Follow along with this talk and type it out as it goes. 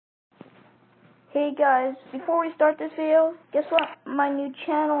Hey guys, before we start this video, guess what? My new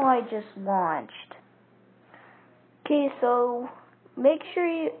channel I just launched. Okay, so make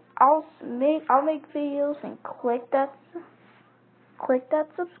sure I'll make videos and click that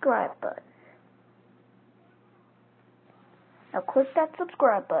subscribe button. Now click that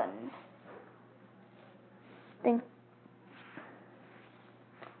subscribe button. Then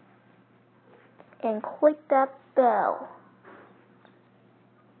and click that bell.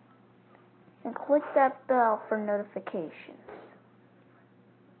 And click that bell for notifications.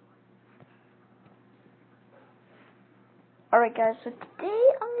 Alright guys, so today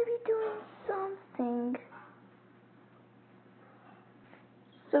I'm going to be doing something.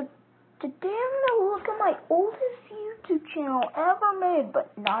 So today I'm going to look at my oldest YouTube channel ever made,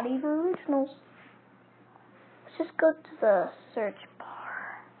 but not even originals. Let's just go to the search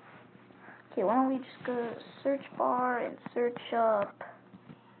bar. Okay, why don't we just go to the search bar and search up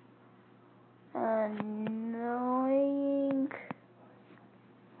annoying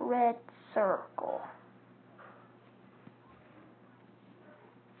red circle.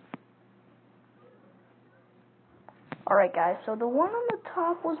 Alright guys, so the one on the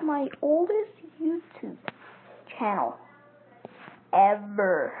top was my oldest YouTube channel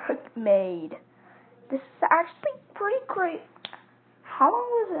ever made. This is actually pretty great. How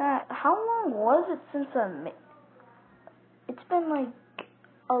long was it since I made? It's been like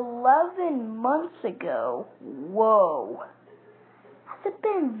 11 months ago. Whoa. Has it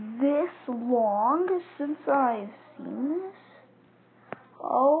been this long since I've seen this?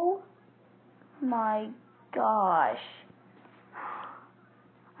 Oh my gosh.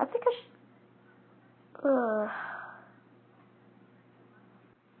 I think I should...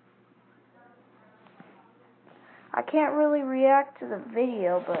 I can't really react to the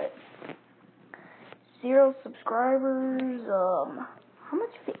video, but 0 subscribers, how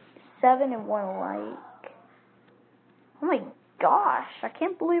much? 7 and 1 like. Oh my gosh, I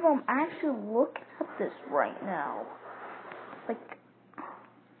can't believe I'm actually looking at this right now. Like,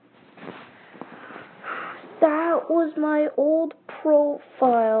 that was my old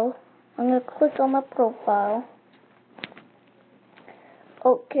profile. I'm gonna click on my profile.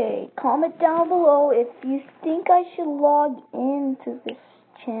 Okay, comment down below if you think I should log into this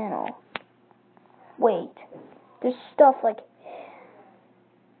channel. Wait, there's stuff like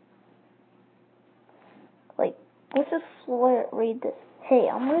let's just read this. Hey,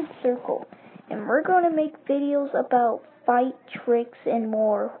 I'm Red Circle, and we're going to make videos about fight tricks and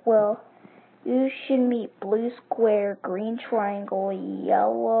more. Well, you should meet blue square, green triangle,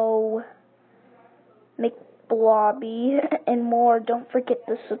 yellow McBlobby, and more. Don't forget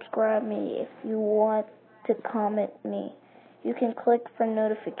to subscribe me if you want to comment me. You can click for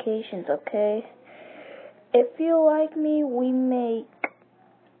notifications, okay? If you like me, we make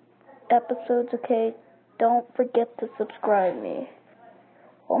episodes, okay? Don't forget to subscribe me.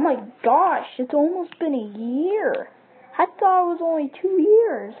 Oh my gosh, it's almost been a year. I thought it was only 2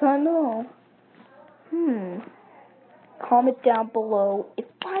 years. I know. Comment down below if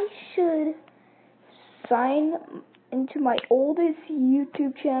I should sign into my oldest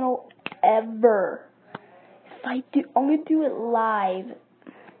YouTube channel ever. If I do, I'm gonna do it live.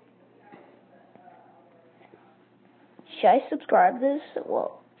 Should I subscribe this?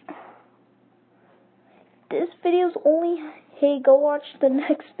 Well, this video's only, hey, go watch the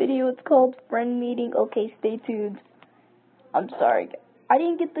next video. It's called Friend Meeting. Okay, stay tuned. I'm sorry, I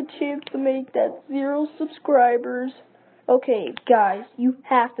didn't get the chance to make that 0 subscribers. Okay, guys, you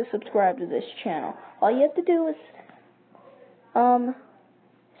have to subscribe to this channel. All you have to do is,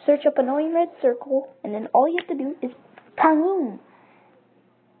 search up Annoying Red Circle, and then all you have to do is, boom.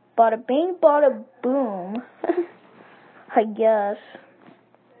 Bada bing, bada boom. I guess.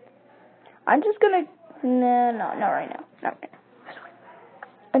 I'm just gonna, no, not right now. Not right now.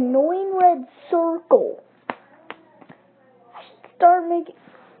 Annoying Red Circle. I should start making,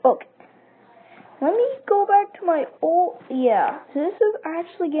 okay. Let me go back to my old, yeah, this is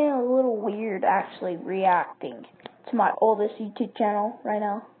actually getting a little weird, actually, reacting to my oldest YouTube channel right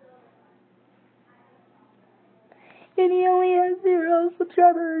now. And he only has 0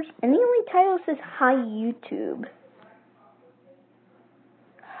 subscribers. And the only title says, Hi YouTube.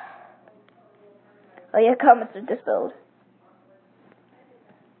 Oh yeah, comments are dispelled.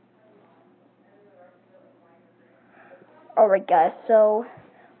 Alright guys, so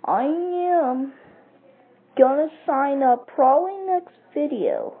I am gonna sign up probably next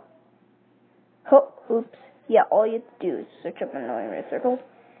video. Oh, oops. Yeah, all you have to do is search up Annoying Red Circle.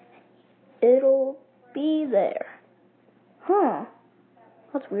 It'll be there. Huh.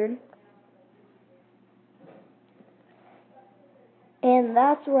 That's weird. And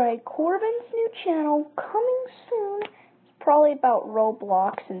that's right, Corbin's new channel coming soon. It's probably about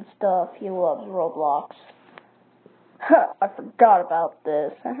Roblox and stuff. He loves Roblox. I forgot about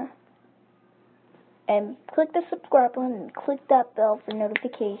this. And click the subscribe button and click that bell for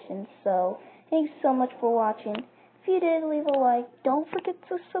notifications. So, thanks so much for watching. If you did, leave a like. Don't forget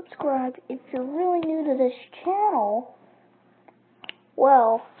to subscribe. If you're really new to this channel,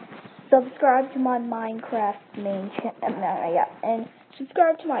 well, subscribe to my Minecraft main channel. And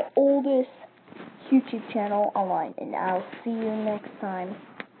subscribe to my oldest YouTube channel online. And I'll see you next time.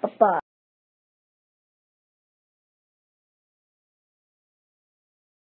 Bye-bye.